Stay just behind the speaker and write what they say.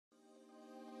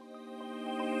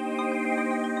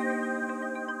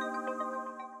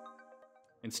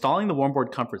Installing the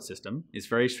Warmboard Comfort System is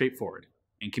very straightforward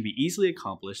and can be easily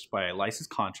accomplished by a licensed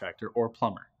contractor or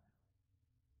plumber.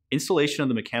 Installation of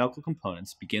the mechanical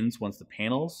components begins once the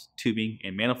panels, tubing,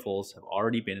 and manifolds have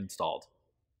already been installed.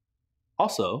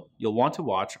 Also, you'll want to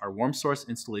watch our Warmsource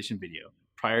installation video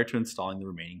prior to installing the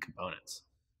remaining components.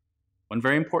 One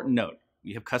very important note,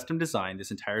 we have custom designed this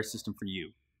entire system for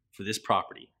you, for this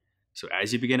property, so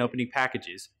as you begin opening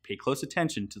packages, pay close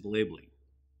attention to the labeling.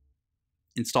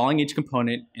 Installing each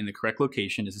component in the correct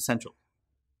location is essential.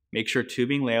 Make sure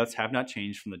tubing layouts have not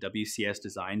changed from the WCS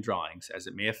design drawings, as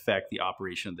it may affect the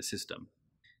operation of the system.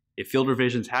 If field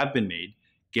revisions have been made,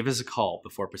 give us a call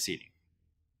before proceeding.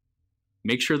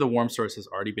 Make sure the Warmsource has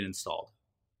already been installed.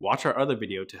 Watch our other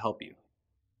video to help you.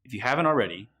 If you haven't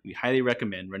already, we highly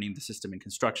recommend running the system in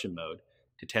construction mode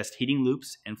to test heating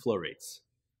loops and flow rates.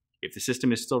 If the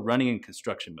system is still running in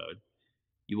construction mode,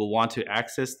 you will want to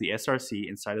access the SRC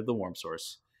inside of the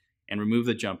Warmsource and remove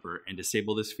the jumper and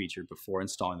disable this feature before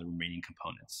installing the remaining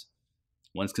components.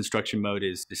 Once construction mode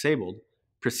is disabled,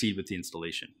 proceed with the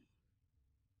installation.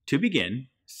 To begin,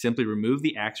 simply remove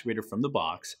the actuator from the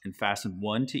box and fasten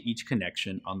one to each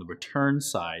connection on the return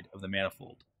side of the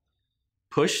manifold.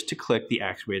 Push to click the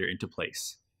actuator into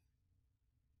place.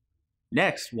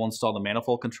 Next, we'll install the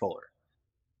manifold controller.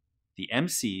 The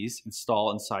MCs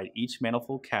install inside each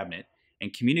manifold cabinet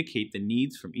and communicate the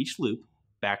needs from each loop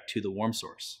back to the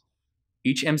Warmsource.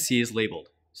 Each MC is labeled,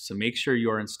 so make sure you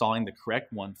are installing the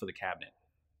correct one for the cabinet.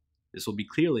 This will be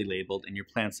clearly labeled in your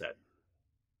plan set.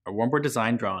 Our Warmboard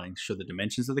design drawings show the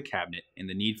dimensions of the cabinet and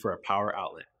the need for a power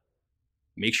outlet.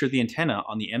 Make sure the antenna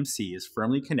on the MC is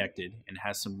firmly connected and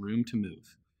has some room to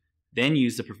move. Then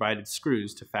use the provided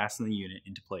screws to fasten the unit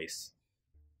into place.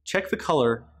 Check the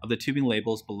color of the tubing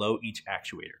labels below each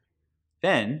actuator.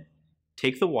 Then,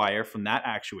 take the wire from that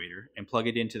actuator and plug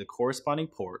it into the corresponding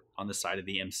port on the side of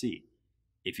the MC.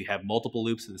 If you have multiple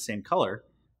loops of the same color,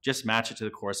 just match it to the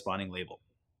corresponding label.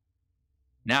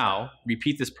 Now,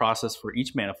 repeat this process for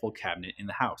each manifold cabinet in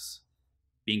the house,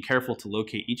 being careful to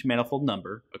locate each manifold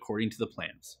number according to the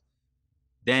plans.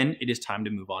 Then it is time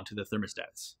to move on to the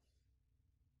thermostats.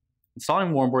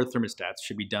 Installing Warmboard thermostats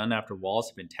should be done after walls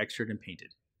have been textured and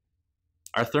painted.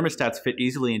 Our thermostats fit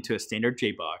easily into a standard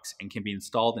J-box and can be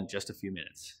installed in just a few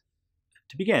minutes.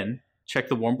 To begin, check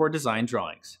the Warmboard design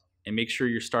drawings and make sure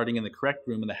you're starting in the correct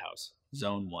room of the house,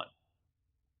 Zone 1.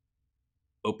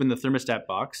 Open the thermostat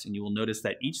box and you will notice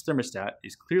that each thermostat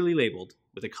is clearly labeled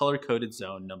with a color-coded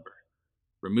zone number.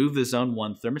 Remove the Zone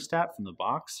 1 thermostat from the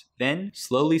box, then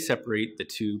slowly separate the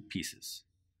two pieces.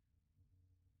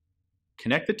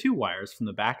 Connect the two wires from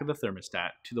the back of the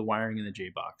thermostat to the wiring in the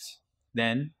J-box.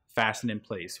 Then, fasten in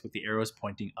place with the arrows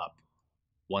pointing up.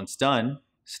 Once done,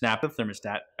 snap the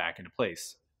thermostat back into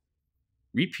place.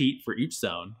 Repeat for each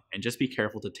zone, and just be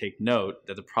careful to take note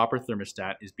that the proper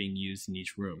thermostat is being used in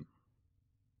each room.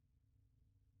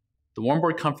 The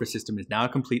Warmboard Comfort System is now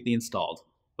completely installed,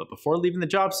 but before leaving the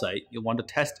job site, you'll want to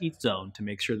test each zone to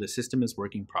make sure the system is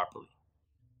working properly.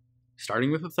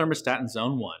 Starting with the thermostat in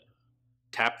Zone 1,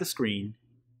 tap the screen,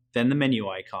 then the menu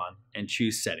icon, and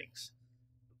choose Settings.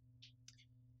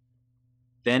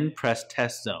 Then press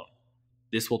Test Zone.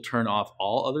 This will turn off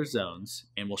all other zones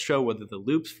and will show whether the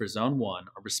loops for Zone 1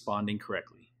 are responding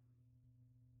correctly.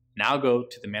 Now go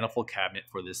to the manifold cabinet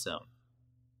for this zone.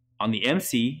 On the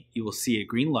MC, you will see a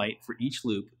green light for each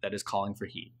loop that is calling for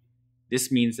heat.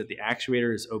 This means that the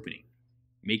actuator is opening.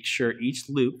 Make sure each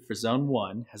loop for Zone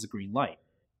 1 has a green light.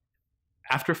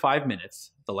 After 5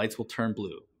 minutes, the lights will turn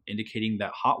blue, indicating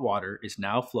that hot water is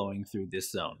now flowing through this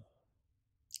zone.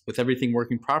 With everything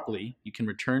working properly, you can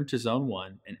return to Zone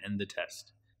 1 and end the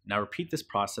test. Now repeat this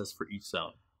process for each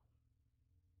zone.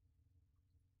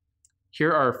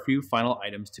 Here are a few final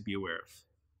items to be aware of.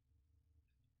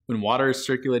 When water is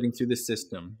circulating through the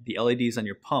system, the LEDs on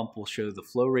your pump will show the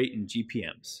flow rate in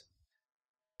GPMs.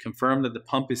 Confirm that the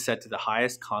pump is set to the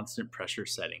highest constant pressure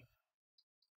setting.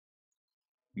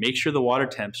 Make sure the water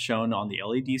temps shown on the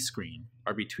LED screen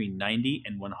are between 90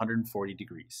 and 140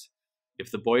 degrees. If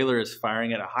the boiler is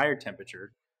firing at a higher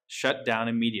temperature, shut down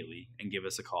immediately and give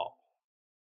us a call.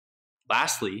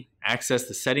 Lastly, access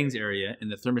the settings area in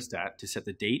the thermostat to set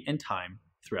the date and time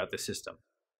throughout the system.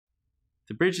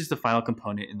 The bridge is the final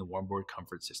component in the Warmboard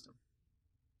Comfort System.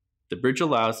 The bridge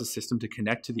allows the system to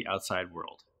connect to the outside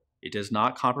world. It does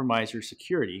not compromise your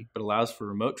security, but allows for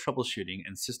remote troubleshooting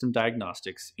and system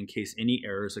diagnostics in case any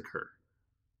errors occur.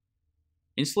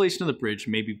 Installation of the bridge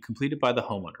may be completed by the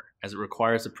homeowner, as it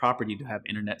requires the property to have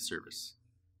internet service.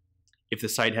 If the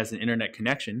site has an internet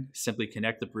connection, simply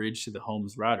connect the bridge to the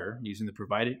home's router using the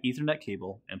provided Ethernet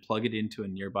cable and plug it into a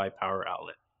nearby power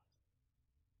outlet.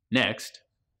 Next,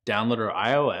 Download our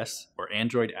iOS or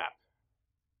Android app.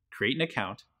 Create an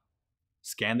account,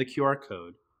 scan the QR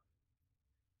code,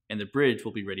 and the bridge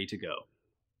will be ready to go.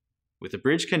 With the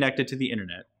bridge connected to the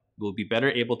internet, we will be better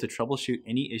able to troubleshoot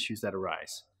any issues that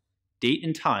arise. Date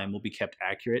and time will be kept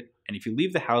accurate, and if you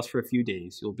leave the house for a few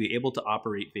days, you'll be able to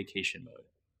operate vacation mode.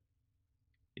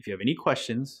 If you have any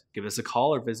questions, give us a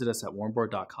call or visit us at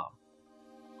warmboard.com.